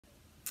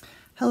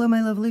Hello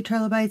my lovely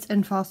trilobites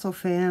and fossil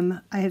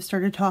fam. I have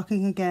started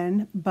talking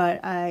again,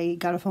 but I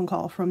got a phone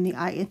call from the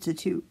Eye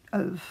Institute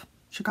of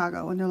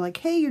Chicago and they're like,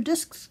 hey, your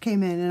discs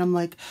came in, and I'm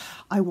like,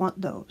 I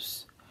want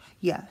those.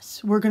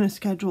 Yes, we're gonna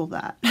schedule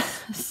that.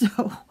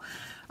 So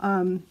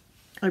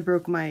I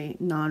broke my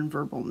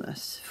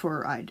non-verbalness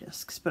for eye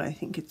discs, but I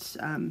think it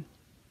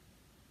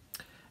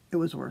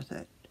was worth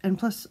it. And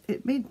plus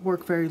it made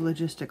work very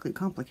logistically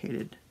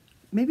complicated.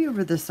 Maybe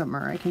over the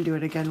summer I can do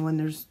it again when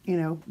there's, you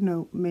know,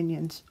 no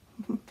minions.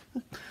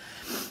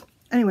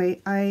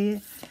 Anyway,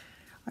 I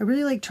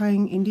really like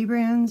trying indie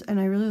brands, and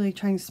I really like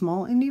trying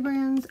small indie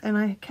brands, and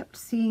I kept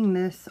seeing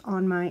this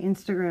on my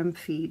Instagram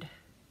feed,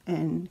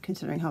 and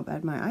considering how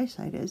bad my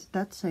eyesight is,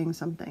 that's saying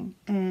something.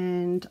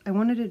 And I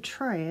wanted to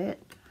try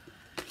it,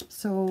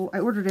 so I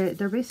ordered it.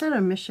 They're based out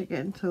of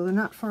Michigan, so they're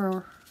not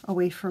far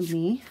away from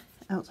me,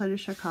 outside of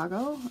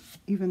Chicago,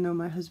 even though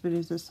my husband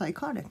is a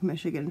psychotic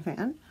Michigan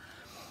fan.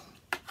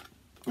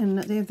 And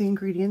they have the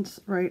ingredients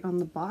right on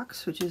the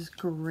box, which is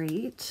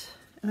great.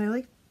 And I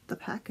like the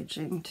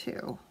packaging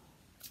too.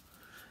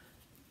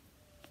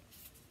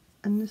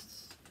 And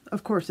this,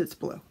 of course it's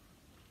blue.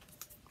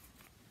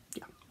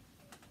 Yeah.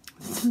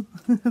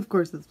 Of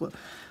course it's blue.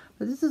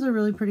 But this is a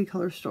really pretty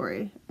color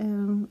story,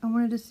 and I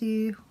wanted to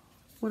see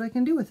what I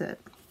can do with it.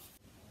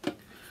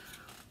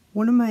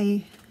 One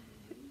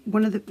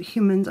of the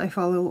humans I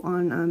follow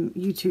on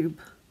YouTube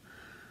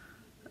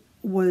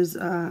was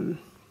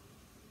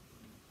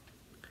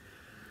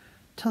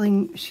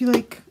she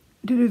like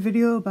did a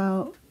video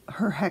about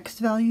her hex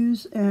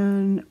values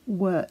and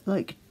what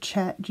like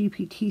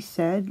ChatGPT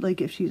said, like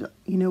if she's,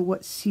 you know,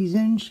 what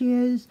season she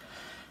is.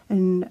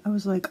 And I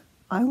was like,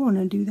 I want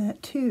to do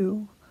that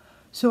too.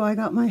 So I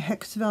got my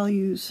hex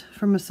values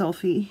from a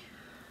selfie,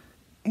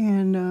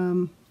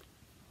 and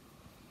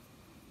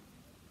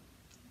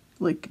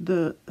like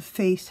the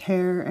face,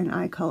 hair, and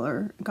eye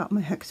color. Got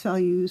my hex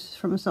values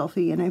from a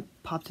selfie, and I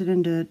popped it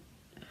into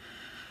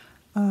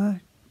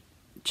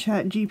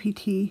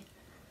ChatGPT,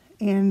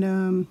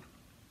 and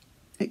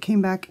it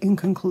came back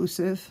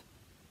inconclusive.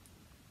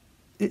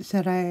 It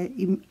said I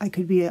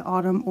could be an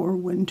autumn or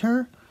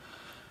winter,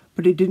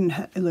 but it didn't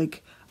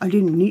like I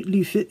didn't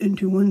neatly fit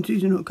into one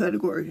seasonal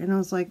category. And I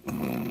was like,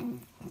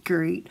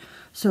 great.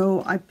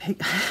 So I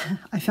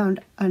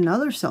found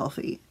another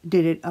selfie,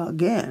 did it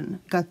again,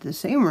 got the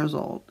same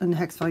result, and the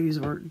hex values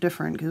were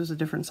different because it was a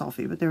different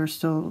selfie, but they were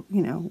still,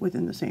 you know,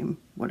 within the same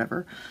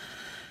whatever.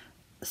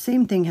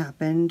 Same thing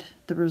happened.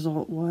 The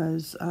result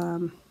was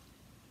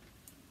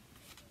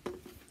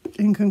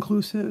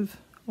inconclusive,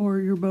 or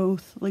you're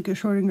both, like a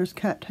Schrodinger's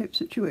cat type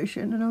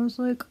situation. And I was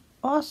like,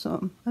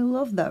 awesome. I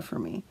love that for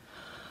me.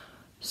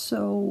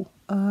 So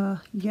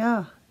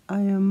yeah, I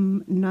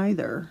am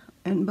neither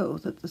and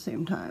both at the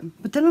same time.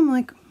 But then I'm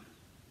like,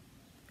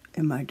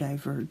 am I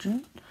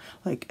divergent?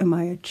 Like, am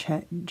I a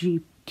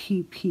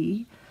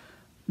ChatGPT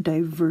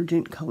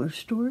divergent color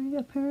story,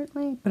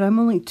 apparently? But I'm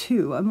only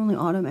two. I'm only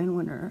autumn and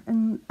winter.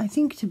 And I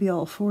think to be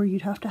all four,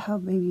 you'd have to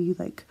have maybe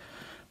like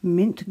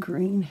mint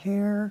green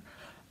hair,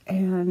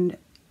 and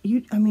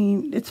I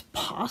mean, it's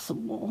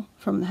possible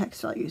from the hex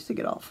values to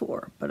get all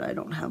four, but I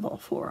don't have all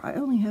four. I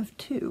only have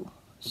two.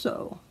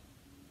 So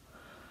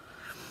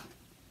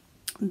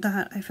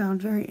that I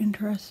found very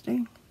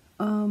interesting.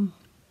 So I'm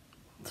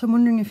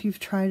wondering if you've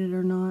tried it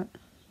or not,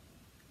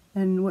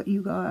 and what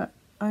you got.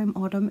 I'm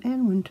autumn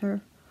and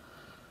winter.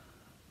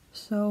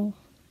 So,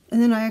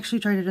 and then I actually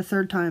tried it a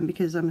third time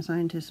because I'm a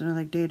scientist and I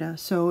like data.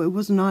 So it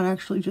was not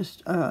actually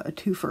just a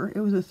twofer,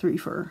 it was a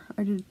threefer.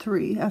 I did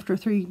three after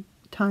 3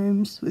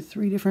 times with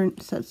 3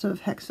 different sets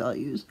of hex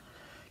values,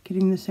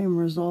 getting the same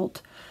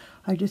result.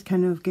 I just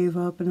kind of gave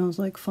up and I was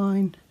like,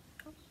 fine,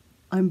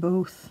 I'm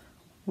both,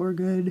 we're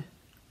good.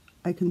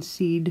 I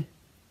concede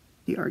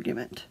the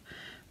argument.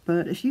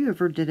 But if you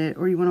ever did it,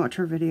 or you want to watch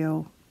her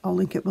video, I'll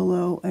link it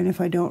below. And if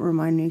I don't,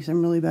 remind me, because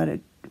I'm really bad at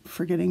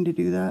forgetting to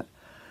do that.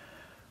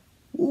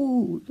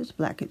 Ooh, this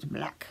black is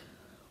black.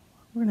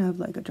 We're gonna have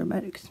like a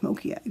dramatic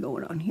smoky eye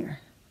going on here.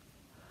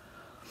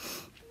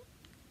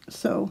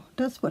 So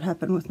that's what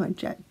happened with my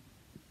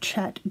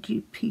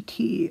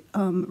ChatGPT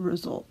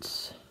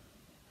results.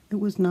 It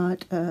was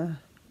not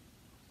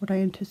what I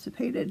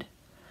anticipated.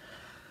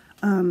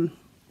 Yeah.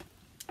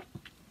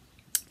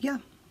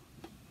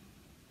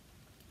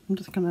 I'm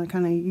just gonna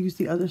kind of use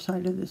the other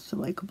side of this to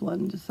like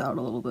blend this out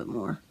a little bit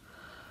more.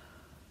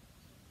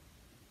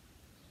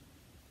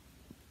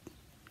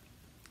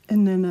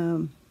 And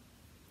then,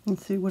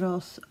 let's see what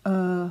else.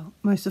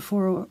 My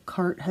Sephora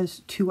cart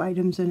has 2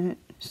 items in it,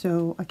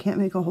 so I can't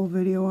make a whole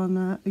video on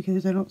that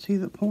because I don't see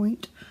the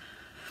point.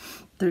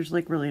 There's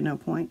like really no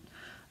point.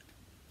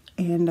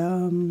 And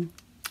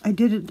I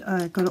did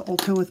go to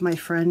Ulta with my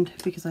friend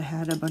because I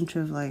had a bunch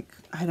of like,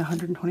 I had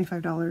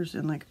 $125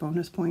 in like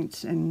bonus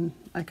points, and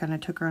I kind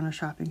of took her on a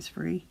shopping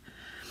spree.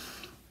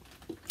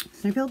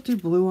 Maybe I'll do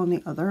blue on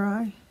the other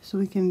eye so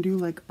we can do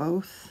like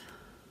both.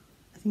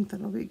 I think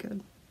that'll be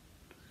good.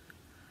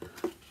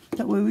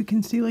 That way we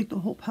can see like the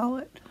whole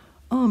palette.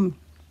 And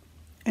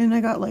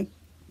I got like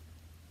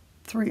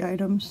 3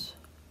 items,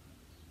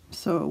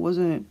 so it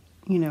wasn't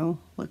you know,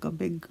 like a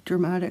big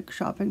dramatic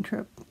shopping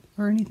trip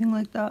or anything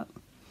like that.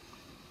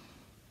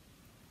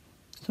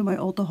 So my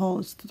Ulta haul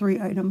is 3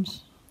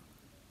 items.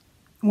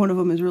 One of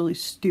them is really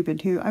stupid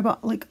too. I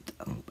bought like,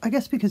 I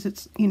guess because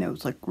it's, you know,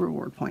 it's like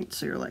reward points.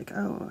 So you're like,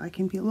 oh, I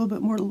can be a little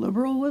bit more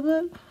liberal with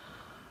it.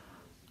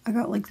 I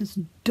got like this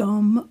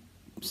dumb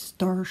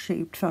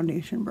star-shaped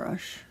foundation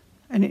brush.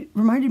 And it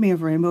reminded me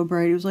of Rainbow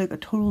Bright. It was like a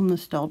total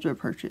nostalgia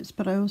purchase.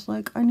 But I was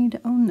like, I need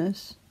to own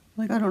this.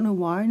 Like, I don't know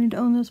why I need to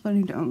own this, but I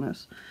need to own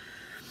this.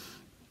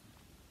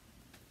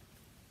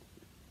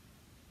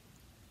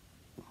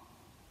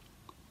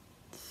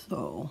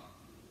 So,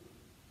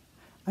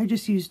 I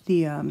just used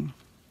the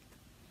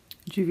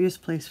Juvia's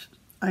Place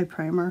eye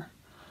primer,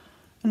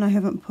 and I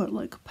haven't put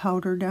like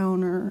powder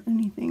down or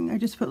anything. I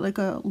just put like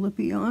a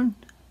lippy on,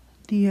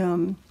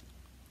 the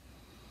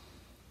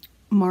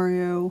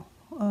Mario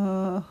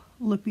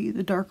lippy,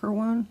 the darker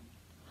one.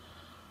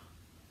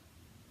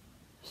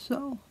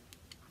 So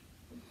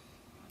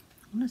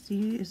I want to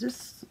see, is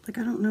this, like,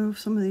 I don't know if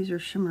some of these are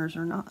shimmers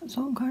or not,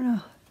 so I'm kind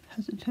of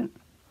hesitant.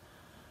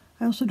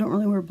 I also don't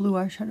really wear blue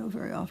eyeshadow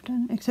very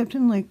often, except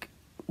in like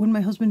when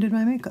my husband did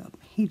my makeup.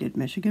 He did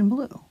Michigan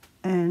blue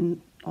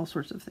and all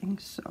sorts of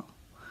things, so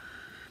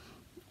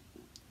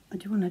I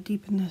do want to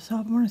deepen this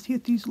up. I want to see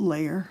if these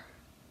layer.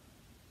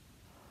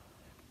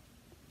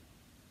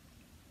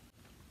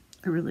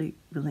 I really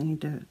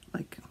need to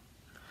like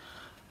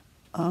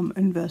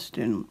invest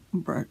in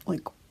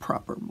like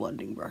proper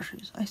blending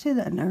brushes. I say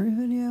that in every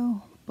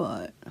video,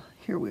 but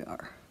here we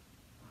are.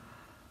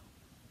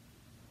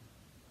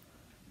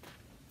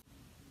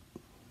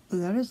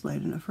 That is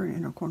light enough for an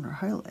inner corner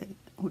highlight,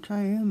 which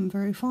I am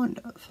very fond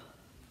of.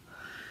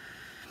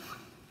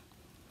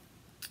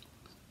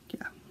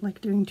 Yeah, like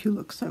doing 2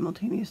 looks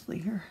simultaneously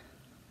here.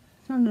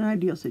 It's not an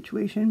ideal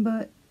situation,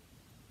 but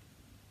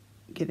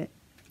get it?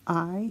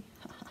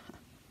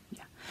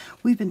 Yeah.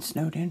 We've been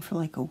snowed in for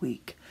like a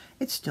week.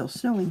 It's still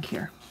snowing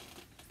here.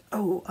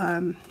 Oh,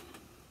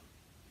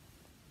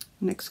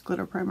 NYX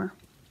glitter primer.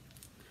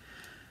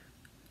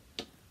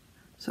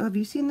 So have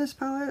you seen this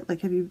palette? Like,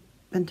 have you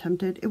been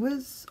tempted? It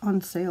was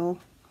on sale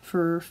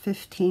for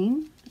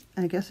 $15.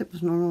 I guess it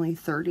was normally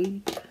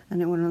 $30,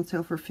 and it went on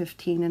sale for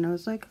 $15, and I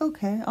was like,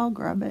 okay, I'll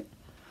grab it.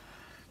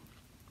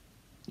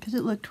 Because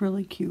it looked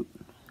really cute.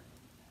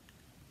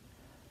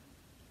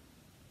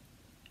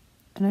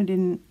 And I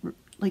didn't,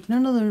 like,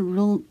 none of the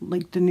real,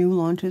 like, the new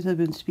launches have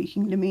been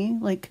speaking to me.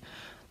 Like,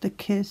 the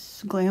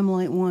Kiss Glam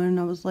Light one,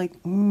 I was like,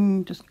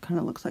 just kind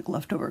of looks like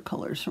leftover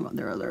colors from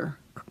their other,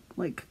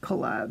 like,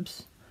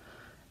 collabs.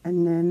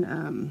 And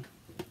then,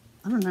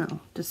 I don't know,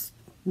 just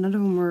none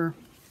of them were,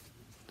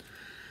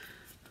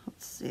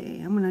 let's see,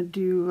 I'm going to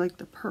do, like,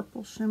 the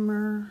purple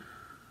shimmer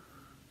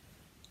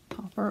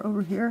topper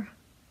over here.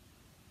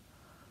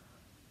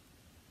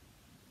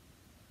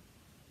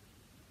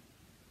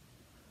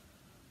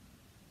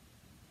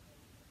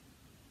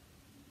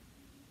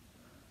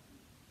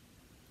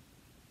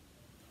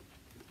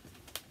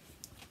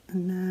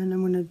 And then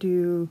I'm going to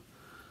do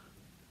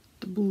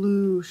the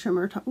blue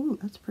shimmer top. Ooh,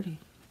 that's pretty.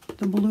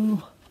 The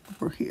blue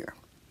over here.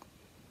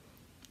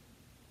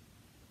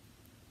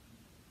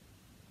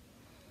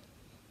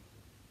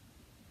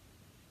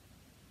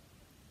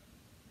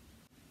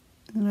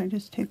 And I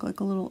just take like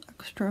a little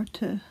extra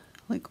to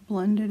like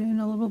blend it in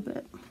a little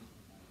bit.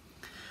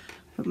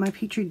 But my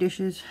Petri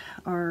dishes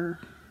are,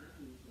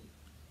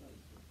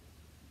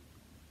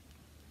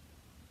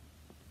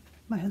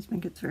 my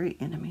husband gets very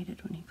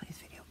animated when he plays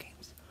video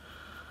games.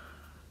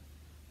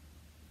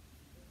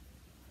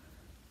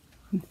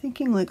 I'm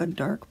thinking like a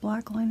dark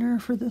black liner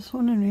for this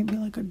one and maybe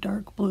like a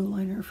dark blue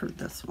liner for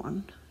this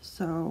one.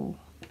 So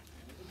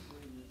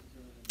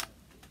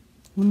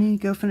let me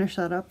go finish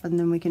that up and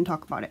then we can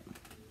talk about it.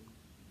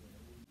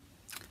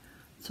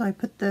 So I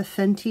put the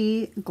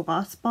Fenty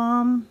Gloss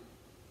Bomb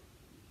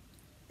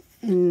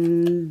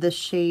in the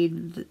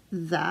shade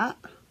That.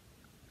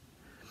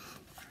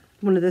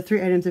 One of the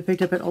 3 items I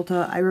picked up at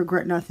Ulta. I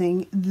regret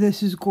nothing.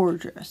 This is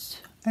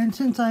gorgeous. And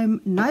since I'm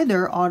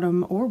neither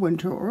autumn or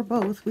winter or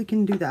both, we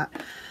can do that.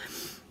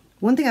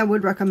 One thing I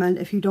would recommend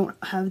if you don't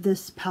have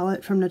this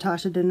palette from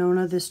Natasha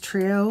Denona, this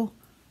trio,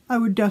 I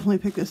would definitely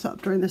pick this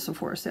up during the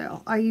Sephora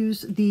sale. I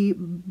use the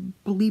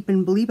Bleep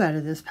and Bleep out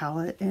of this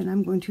palette, and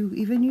I'm going to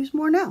even use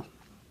more now.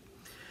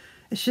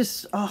 It's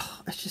just,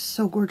 oh, it's just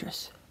so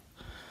gorgeous.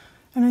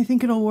 And I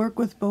think it'll work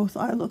with both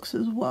eye looks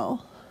as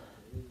well.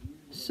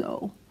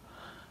 So,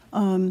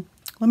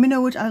 let me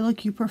know which eye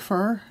look you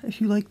prefer.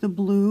 If you like the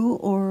blue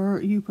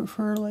or you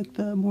prefer like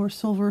the more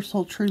silver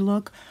sultry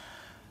look.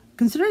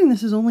 Considering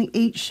this is only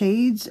 8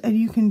 shades and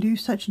you can do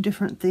such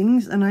different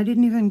things, and I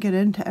didn't even get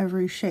into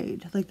every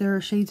shade. Like there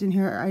are shades in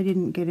here I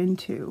didn't get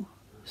into.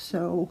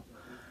 So,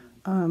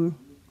 let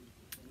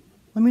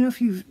me know if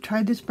you've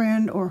tried this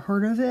brand or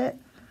heard of it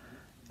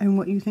and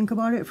what you think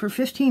about it. For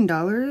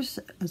 $15,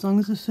 as long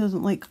as this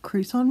doesn't like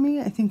crease on me,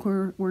 I think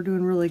we're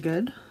doing really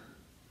good.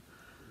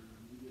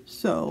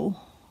 So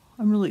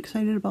I'm really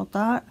excited about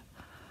that.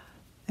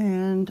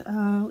 And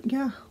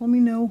yeah, let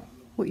me know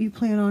what you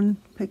plan on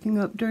picking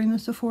up during the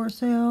Sephora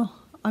sale.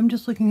 I'm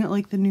just looking at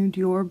like the new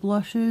Dior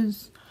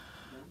blushes.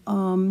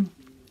 And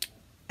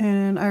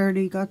I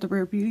already got the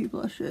Rare Beauty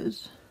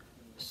blushes.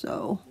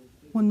 So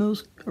when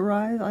those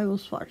arrive, I will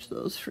swatch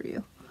those for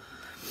you.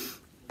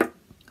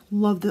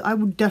 Love I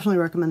would definitely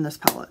recommend this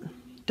palette.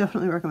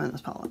 Definitely recommend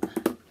this palette.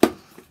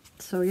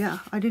 So yeah,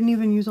 I didn't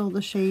even use all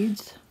the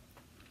shades,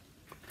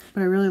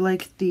 but I really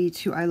like the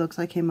 2 eye looks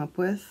I came up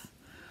with.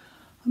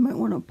 I might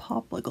want to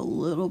pop like a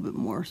little bit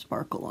more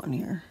sparkle on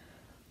here.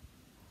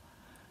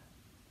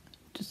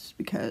 Just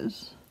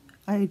because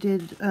I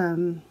did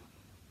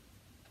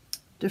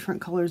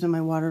different colors in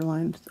my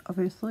waterlines,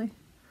 obviously.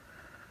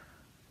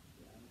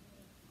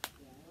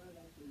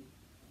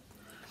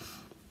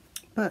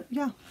 But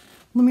yeah,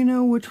 let me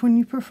know which one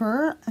you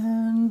prefer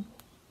and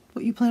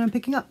what you plan on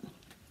picking up.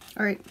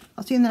 Alright,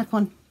 I'll see you in the next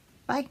one.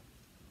 Bye!